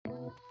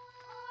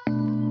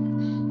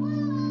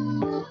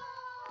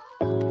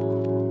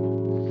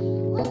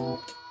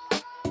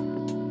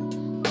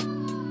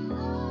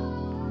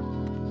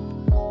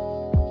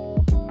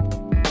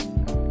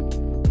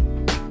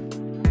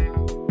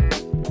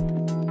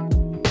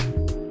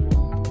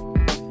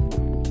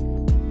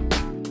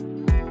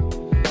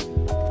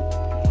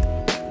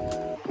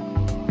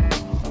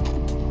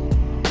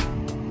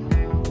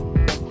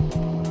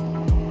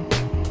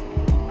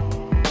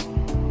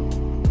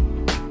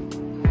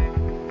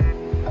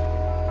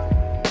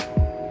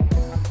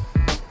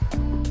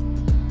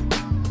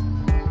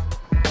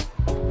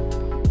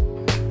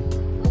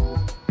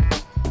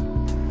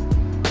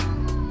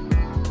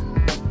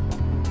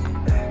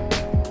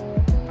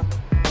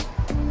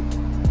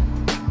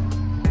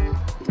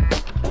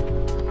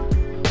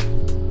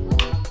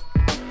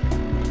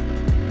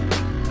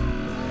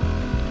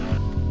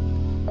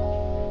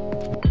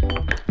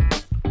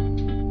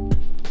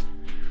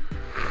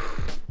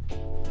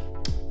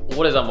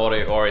What is up,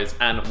 Warrior Warriors,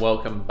 and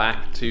welcome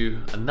back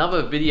to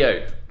another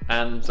video.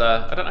 And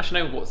I don't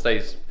actually know what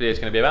today's video is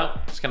going to be about.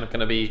 It's kind of going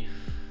to be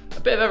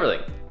a bit of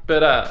everything.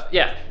 But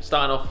yeah,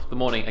 starting off the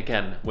morning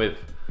again with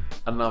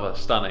another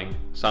stunning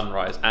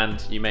sunrise.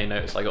 And you may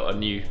notice I got a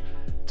new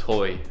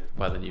toy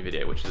by the new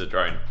video, which is a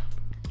drone.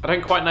 I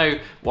don't quite know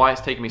why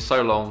it's taken me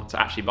so long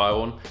to actually buy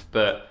one,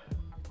 but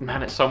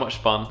man, it's so much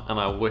fun, and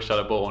I wish I'd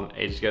have bought one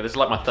ages ago. This is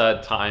like my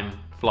third time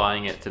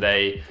flying it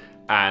today,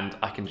 and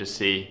I can just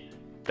see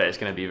that it's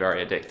going to be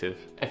very addictive.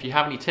 If you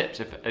have any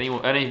tips, if any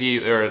of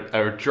you are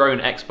a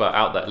drone expert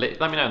out there, let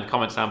me know in the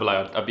comments down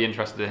below. I'd be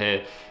interested to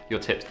hear your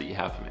tips that you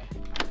have for me.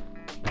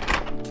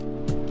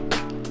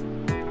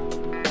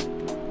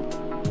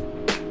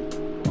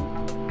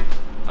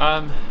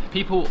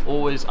 People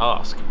always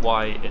ask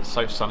why it's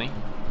so sunny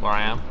where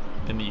I am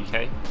in the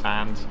UK,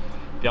 and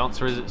the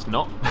answer is it's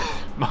not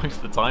most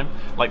of the time.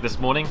 Like this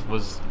morning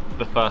was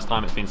the first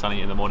time it's been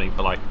sunny in the morning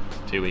for like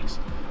 2 weeks.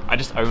 I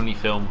just only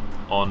film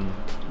on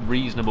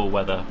reasonable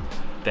weather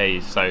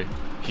days, so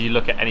if you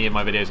look at any of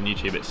my videos on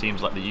YouTube, it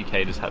seems like the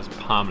UK just has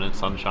permanent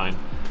sunshine.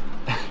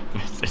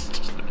 It's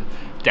just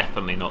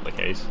definitely not the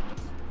case.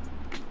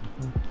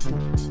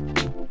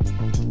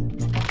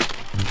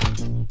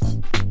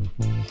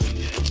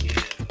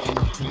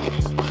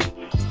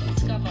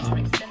 Discover our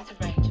extensive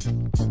range.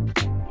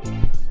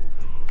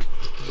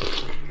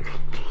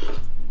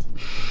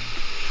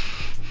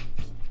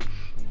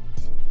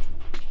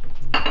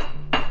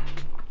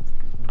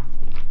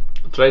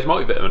 Today's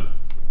multivitamin.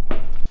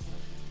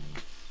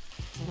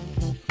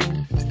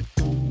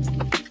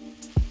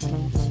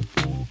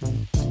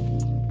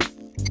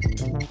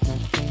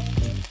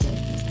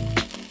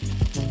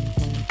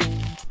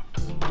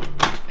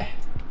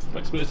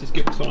 Flexibility is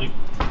good, something.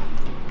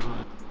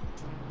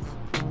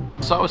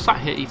 So I was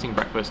sat here eating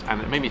breakfast,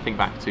 and it made me think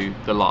back to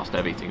the last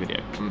ever eating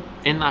video.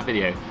 In that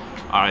video,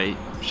 I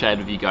shared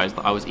with you guys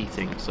that I was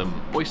eating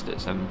some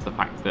oysters, and the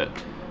fact that,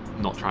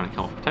 not trying to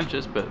come off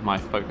pretentious, but my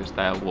focus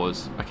there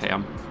was, okay,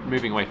 I'm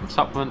moving away from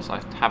supplements.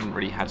 I haven't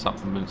really had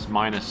supplements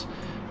minus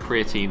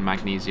creatine,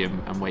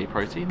 magnesium, and whey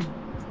protein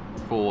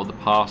for the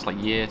past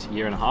like year to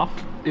year and a half.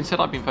 Instead,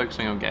 I've been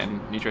focusing on getting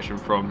nutrition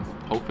from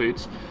whole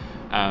foods,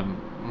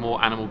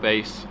 more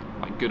animal-based,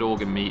 like good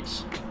organ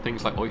meats,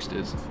 things like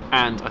oysters.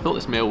 And I thought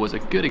this meal was a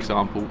good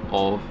example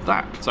of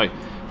that. So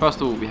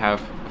first of all, we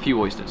have a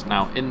few oysters.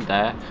 Now in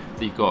there,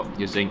 you've got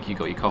your zinc, you've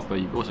got your copper,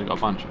 you've also got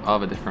a bunch of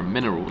other different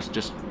minerals,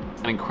 just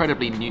an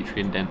incredibly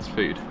nutrient dense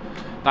food.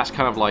 That's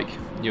kind of like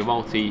your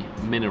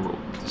multi-mineral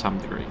to some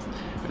degree.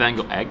 We've then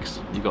got eggs,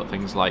 you've got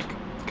things like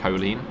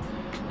choline,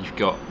 you've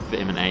got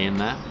vitamin A in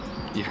there,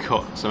 you've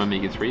got some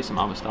omega-3, some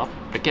other stuff.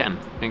 Again,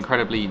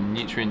 incredibly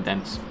nutrient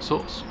dense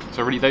source.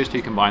 So really those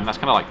two combined, that's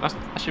kind of like,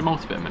 that's your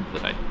multivitamin for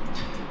the day.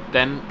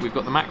 Then we've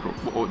got the mackerel.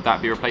 What would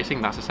that be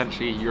replacing? That's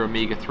essentially your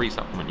omega-3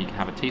 supplement. You can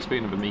have a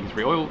teaspoon of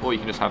omega-3 oil, or you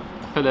can just have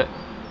a fillet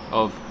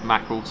of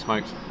mackerel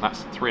smoked.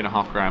 That's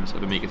 3.5 grams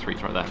of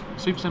omega-3s right there.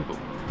 Super simple.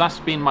 That's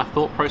been my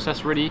thought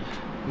process really.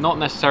 Not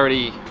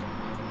necessarily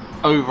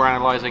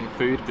over-analyzing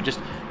food, but just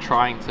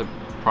trying to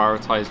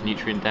prioritize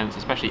nutrient dense,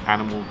 especially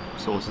animal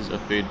sources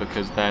of food,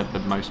 because they're the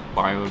most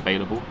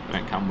bioavailable. They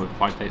don't come with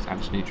phytates,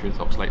 anti-nutrients,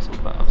 oxalates,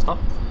 all that other stuff.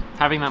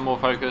 Having that more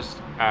focused,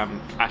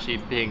 actually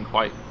being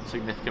quite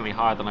significantly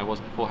higher than I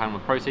was beforehand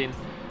with protein,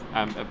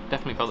 I've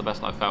definitely felt the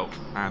best I've felt,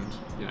 and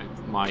you know,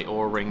 my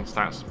Oura Ring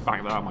stats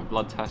back that up, my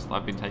blood tests that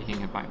I've been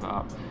taking have backed that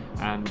up,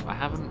 and I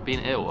haven't been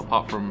ill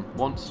apart from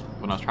once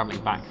when I was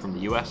traveling back from the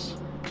US,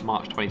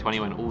 March 2020,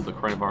 when all the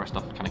coronavirus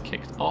stuff kind of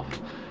kicked off.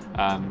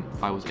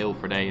 I was ill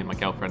for a day, and my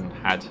girlfriend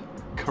had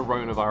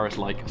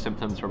coronavirus-like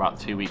symptoms for about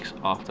 2 weeks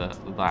after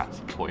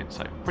that point,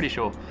 so pretty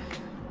sure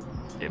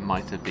it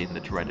might have been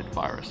the dreaded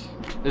virus.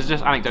 This is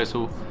just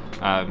anecdotal.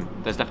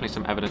 There's definitely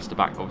some evidence to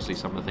back obviously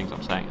some of the things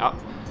I'm saying up,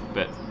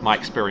 but my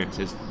experience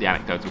is the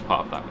anecdotal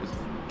part of that. Is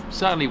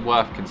certainly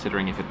worth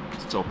considering if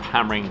it's sort of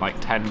hammering like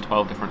 10,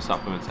 12 different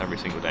supplements every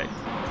single day.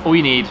 All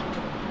you need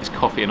is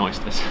coffee and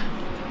oysters.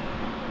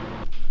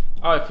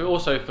 I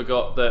also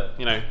forgot that,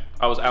 you know,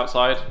 I was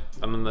outside,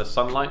 and then there's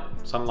sunlight,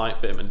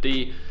 vitamin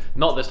D.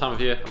 Not this time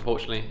of year,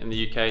 unfortunately, in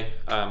the UK,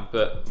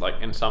 but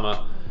like in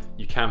summer,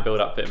 you can build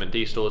up vitamin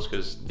D stores,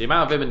 because the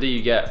amount of vitamin D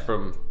you get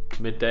from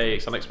midday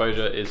sun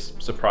exposure is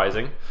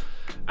surprising.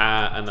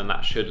 And then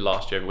that should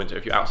last you over winter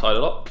if you're outside a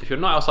lot. If you're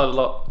not outside a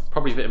lot,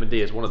 probably vitamin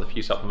D is one of the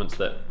few supplements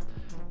that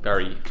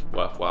very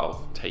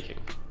worthwhile taking.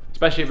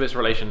 Especially if it's in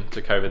relation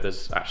to COVID,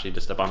 there's actually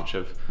just a bunch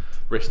of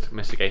risk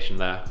mitigation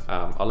there.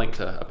 I'll link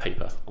to a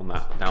paper on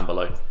that down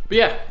below. But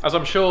yeah, as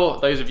I'm sure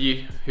those of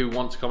you who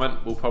want to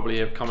comment will probably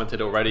have commented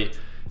already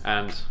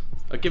and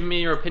are giving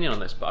me your opinion on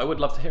this, but I would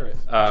love to hear it.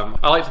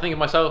 I like to think of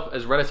myself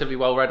as relatively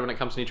well read when it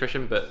comes to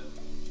nutrition, but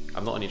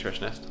I'm not a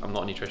nutritionist, I'm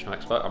not a nutritional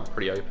expert, I'm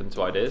pretty open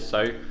to ideas,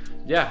 so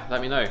yeah, let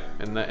me know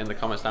in the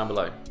comments down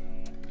below.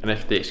 And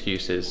if the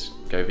excuse is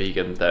go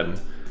vegan, then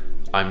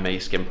I may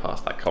skim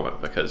past that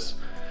comment, because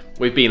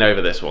we've been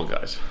over this one,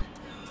 guys.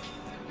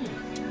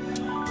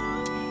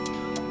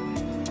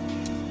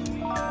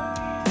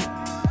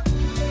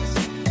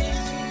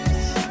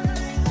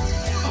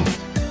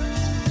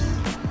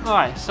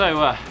 Alright,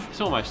 so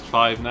it's almost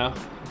 5 now.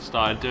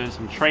 Started doing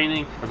some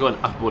training. I've got an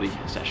upper body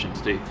session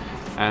to do.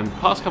 And the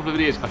past couple of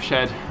videos I've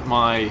shared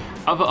my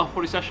other upper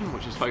body session,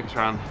 which is focused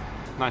around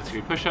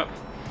 90-degree push-up.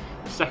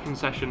 The second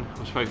session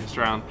was focused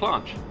around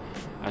planche.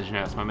 As you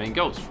know, that's my main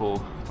goals for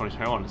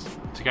 2021, is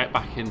to get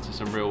back into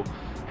some real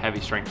heavy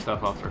strength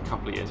stuff after a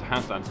couple of years of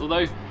handstands.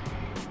 Although,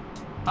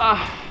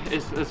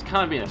 there's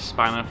kind of been a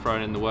spanner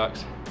thrown in the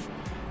works,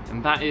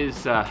 and that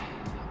is,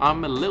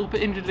 I'm a little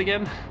bit injured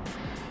again.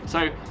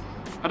 So,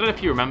 I don't know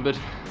if you remembered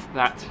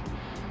that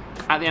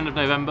at the end of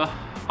November,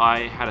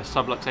 I had a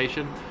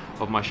subluxation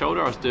of my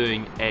shoulder. I was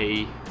doing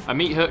a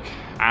meat hook,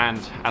 and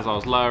as I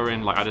was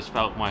lowering, like, I just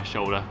felt my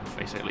shoulder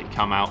basically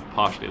come out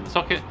partially of the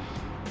socket,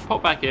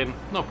 pop back in,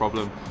 no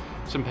problem.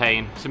 Some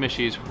pain, some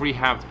issues,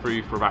 rehabbed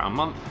through for about a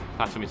month.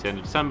 That took me to the end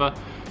of December.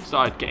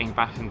 Started getting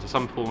back into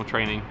some form of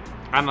training,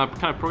 and I've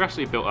kind of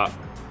progressively built up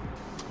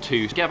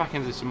to get back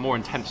into some more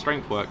intense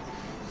strength work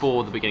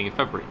for the beginning of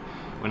February.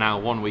 We're now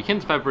 1 week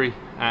into February,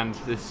 and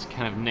this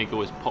kind of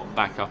niggle has popped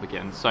back up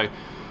again. So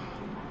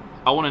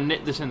I want to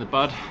nip this in the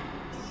bud.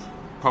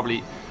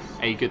 Probably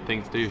a good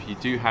thing to do if you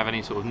do have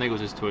any sort of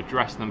niggles is to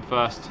address them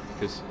first,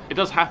 because it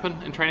does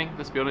happen in training,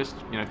 let's be honest.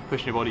 You know, if you're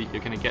pushing your body,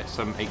 you're going to get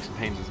some aches and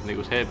pains and some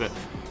niggles here, but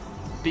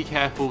be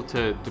careful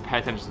to pay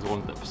attention to the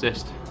ones that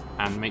persist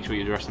and make sure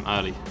you address them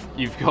early.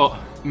 You've got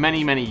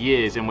many, many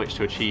years in which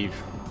to achieve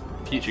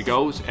future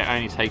goals. It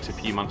only takes a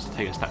few months to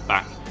take a step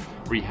back,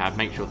 rehab,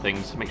 make sure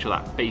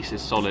that base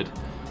is solid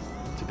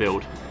to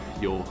build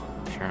your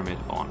pyramid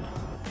on.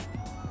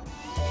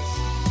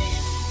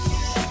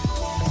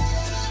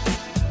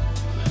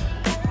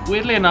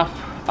 Weirdly enough,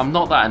 I'm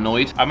not that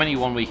annoyed. I'm only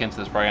 1 week into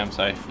this program,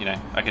 so you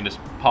know, I can just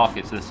park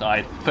it to the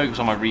side, focus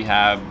on my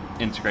rehab,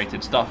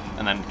 integrated stuff,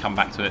 and then come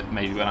back to it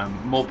maybe when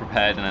I'm more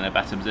prepared and in a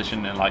better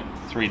position in like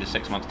 3 to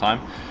 6 months time.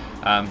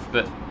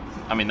 But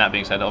I mean, that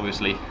being said,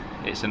 obviously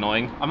it's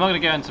annoying. I'm not going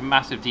to go into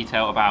massive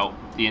detail about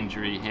the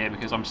injury here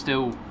because I'm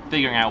still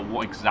figuring out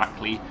what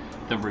exactly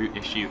the root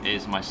issue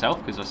is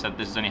myself, because I said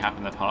this has only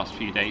happened the past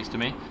few days to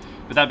me.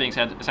 But that being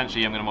said,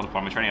 essentially I'm going to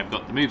modify my training. I've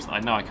got the moves that I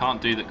know I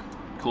can't do that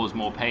cause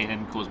more pain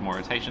and cause more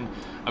irritation.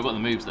 I've got the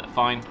moves that are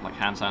fine, like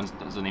handstands,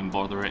 doesn't even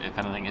bother it. If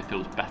anything, it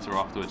feels better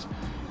afterwards.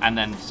 And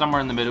then somewhere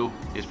in the middle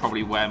is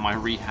probably where my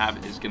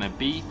rehab is going to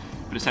be,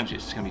 but essentially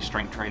it's just going to be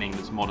strength training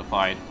that's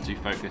modified to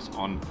focus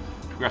on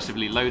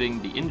progressively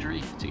loading the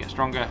injury to get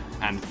stronger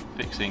and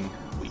fixing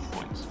weak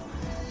points.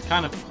 It's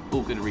kind of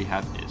all good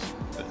rehab is.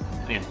 But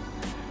anyway,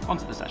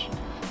 onto the session.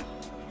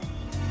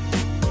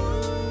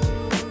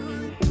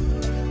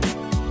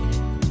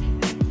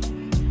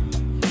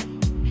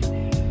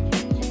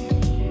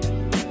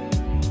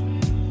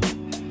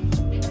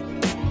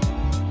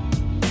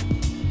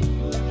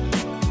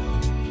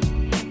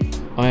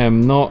 I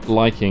am not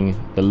liking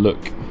the look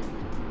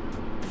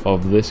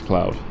of this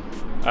cloud.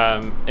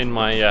 In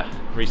my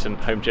recent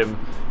home gym,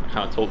 I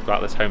kind of talked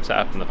about this home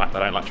setup and the fact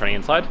that I don't like training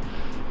inside,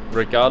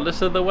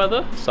 regardless of the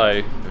weather. So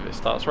if it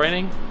starts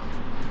raining,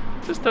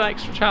 just an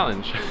extra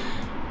challenge.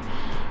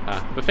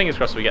 But fingers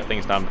crossed we get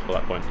things done before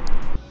that point.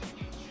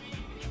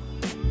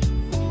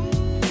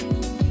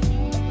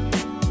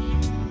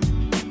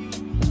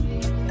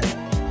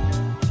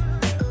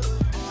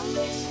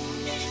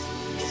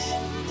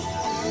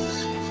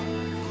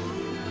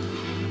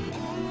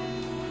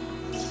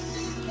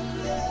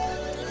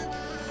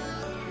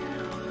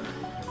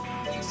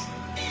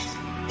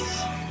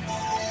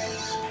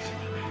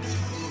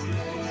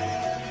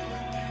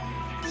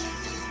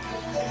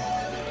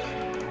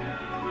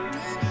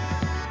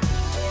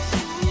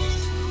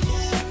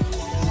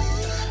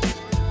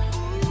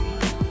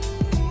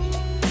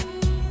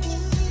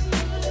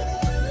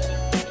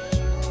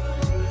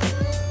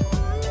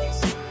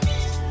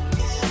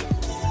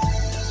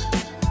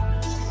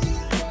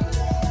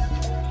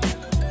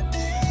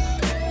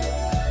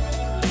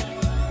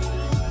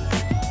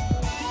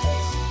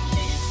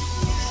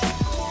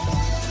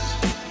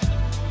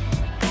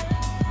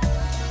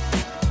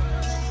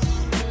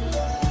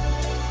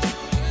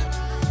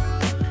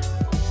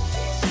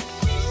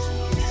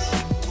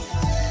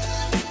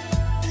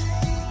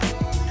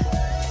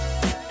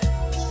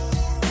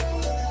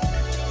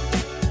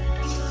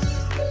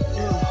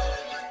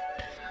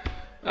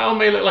 That one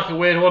may look like a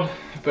weird one,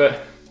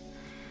 but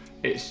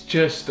it's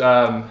just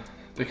the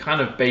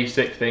kind of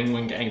basic thing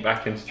when getting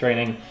back into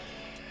training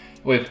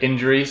with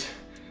injuries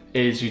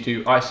is you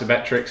do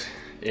isometrics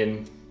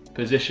in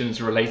positions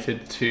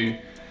related to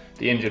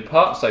the injured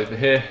part. So for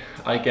here,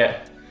 I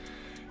get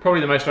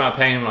probably the most amount of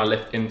pain when I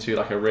lift into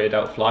like a rear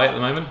delt fly at the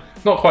moment.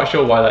 Not quite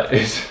sure why that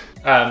is.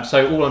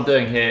 So all I'm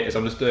doing here is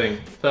I'm just doing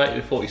 30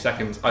 to 40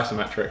 seconds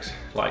isometrics,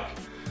 like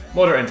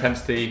moderate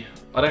intensity.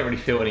 I don't really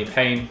feel any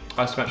pain.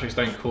 Isometrics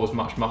don't cause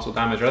much muscle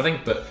damage or anything,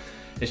 but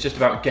it's just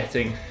about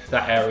getting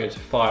that area to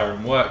fire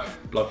and work,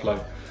 blood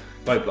flow,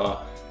 blah,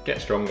 blah, get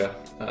stronger.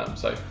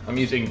 So I'm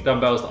using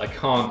dumbbells that I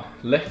can't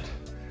lift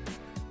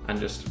and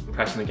just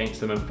pressing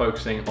against them and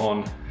focusing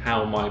on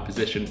how my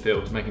position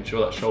feels, making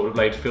sure that shoulder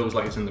blade feels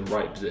like it's in the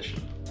right position.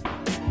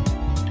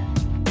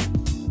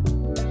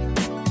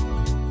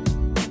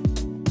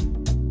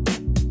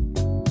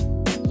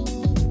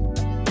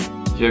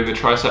 yoga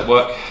tricep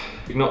work.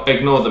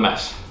 Ignore the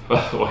mess,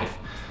 by the way.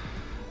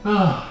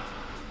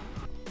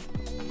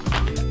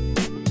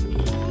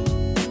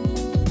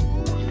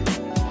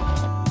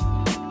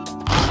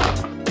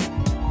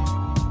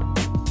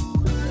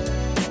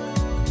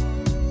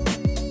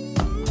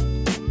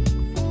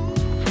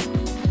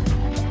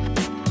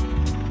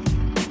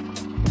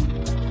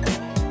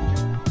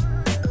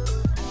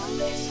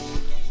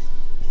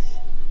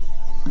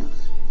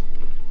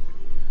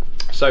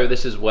 So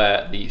this is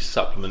where the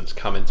supplements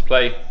come into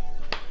play.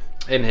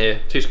 In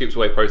here, 2 scoops of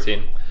whey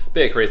protein,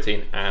 bit of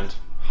creatine, and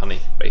honey,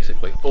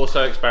 basically.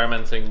 Also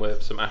experimenting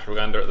with some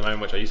ashwagandha at the moment,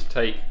 which I used to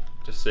take,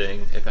 just seeing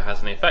if it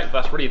has any effect.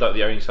 That's really like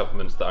the only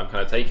supplements that I'm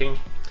kind of taking.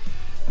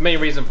 The main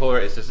reason for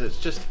it is just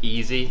it's just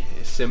easy,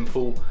 it's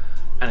simple,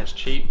 and it's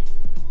cheap.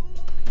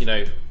 You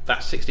know,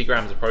 that's 60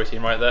 grams of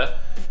protein right there.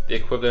 The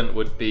equivalent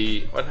would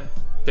be, I don't know,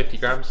 50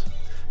 grams.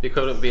 The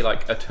equivalent would be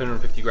like a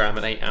 250 gram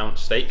and 8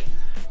 ounce steak,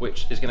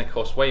 which is going to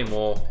cost way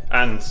more,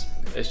 and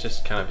it's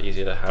just kind of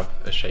easier to have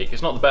a shake.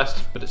 It's not the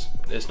best, but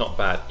it's not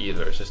bad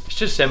either. It's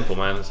just simple,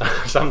 man.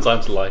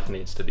 Sometimes life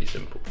needs to be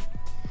simple.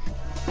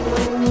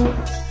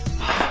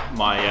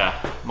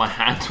 My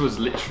hand was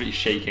literally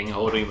shaking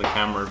holding the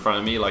camera in front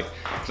of me, like,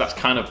 cause that's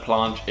kind of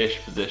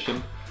planche-ish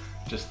position.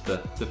 Just the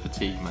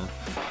fatigue,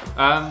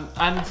 man.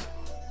 And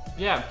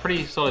yeah,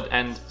 pretty solid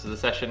end to the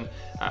session.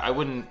 I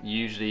wouldn't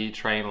usually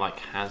train like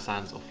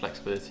handstands or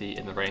flexibility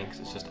in the rain because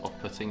it's just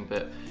off-putting,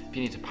 but if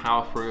you need to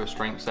power through a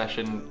strength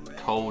session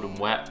cold and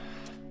wet,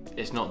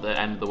 it's not the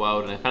end of the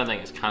world, and if anything,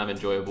 it's kind of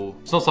enjoyable.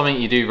 It's not something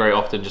you do very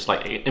often, just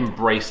like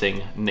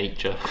embracing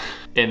nature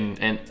in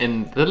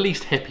the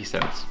least hippie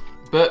sense.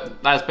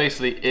 But that's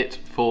basically it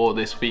for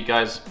this week,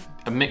 guys.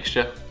 A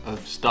mixture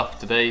of stuff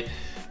today,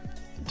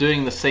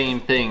 doing the same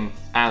thing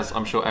as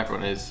I'm sure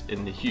everyone is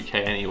in the UK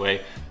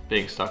anyway,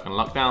 being stuck in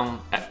lockdown.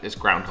 It's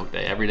Groundhog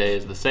Day. Every day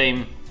is the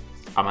same.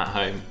 I'm at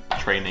home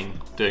training,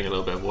 doing a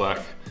little bit of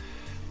work,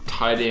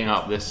 tidying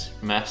up this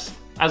mess.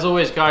 As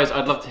always, guys,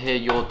 I'd love to hear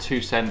your 2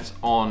 cents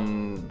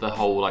on the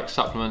whole like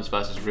supplements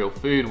versus real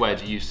food. Where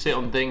do you sit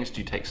on things?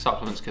 Do you take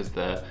supplements because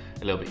they're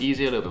a little bit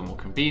easier, a little bit more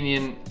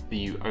convenient? Are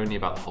you only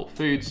about the whole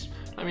foods?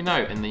 Let me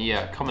know in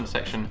the comment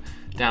section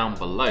down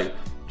below.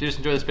 If you just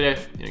enjoy this video,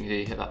 you can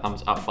hit that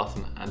thumbs up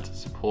button and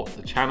support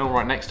the channel.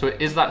 Right next to it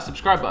is that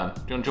subscribe button.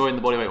 If you want to join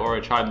the Bodyweight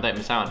Warrior tribe and don't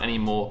miss out on any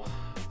more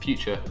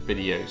future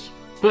videos.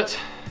 But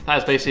that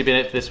has basically been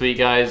it for this week,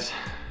 guys.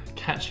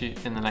 Catch you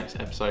in the next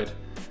episode.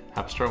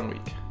 Have a strong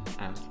week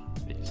and